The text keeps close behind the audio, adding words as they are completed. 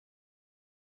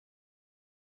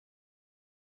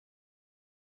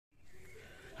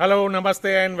Hello, namaste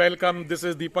and welcome. This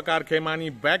is Deepak R. Khemani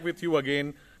back with you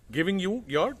again, giving you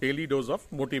your daily dose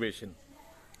of motivation.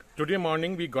 Today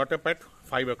morning we got up at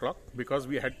 5 o'clock because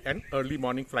we had an early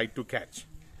morning flight to catch.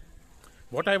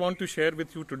 What I want to share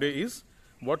with you today is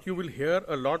what you will hear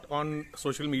a lot on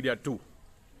social media too.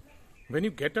 When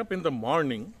you get up in the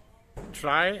morning,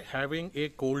 try having a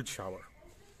cold shower.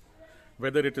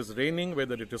 Whether it is raining,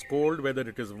 whether it is cold, whether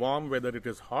it is warm, whether it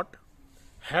is hot,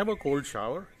 have a cold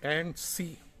shower and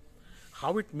see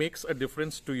how it makes a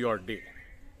difference to your day.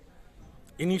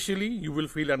 Initially, you will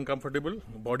feel uncomfortable,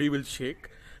 body will shake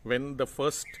when the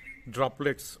first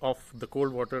droplets of the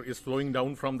cold water is flowing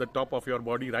down from the top of your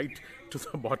body right to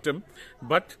the bottom.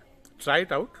 But try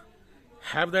it out,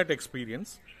 have that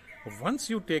experience. Once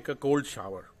you take a cold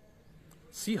shower,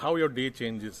 see how your day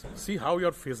changes, see how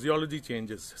your physiology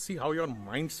changes, see how your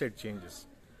mindset changes.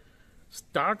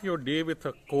 Start your day with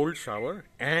a cold shower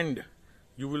and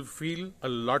you will feel a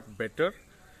lot better.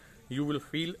 You will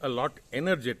feel a lot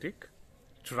energetic.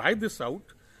 Try this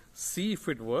out. See if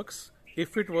it works.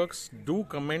 If it works, do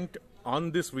comment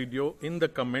on this video in the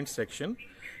comment section.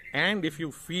 And if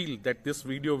you feel that this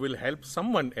video will help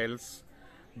someone else,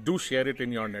 do share it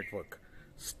in your network.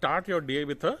 Start your day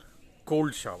with a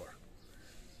cold shower.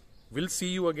 We'll see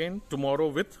you again tomorrow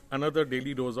with another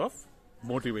daily dose of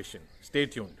motivation. Stay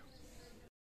tuned.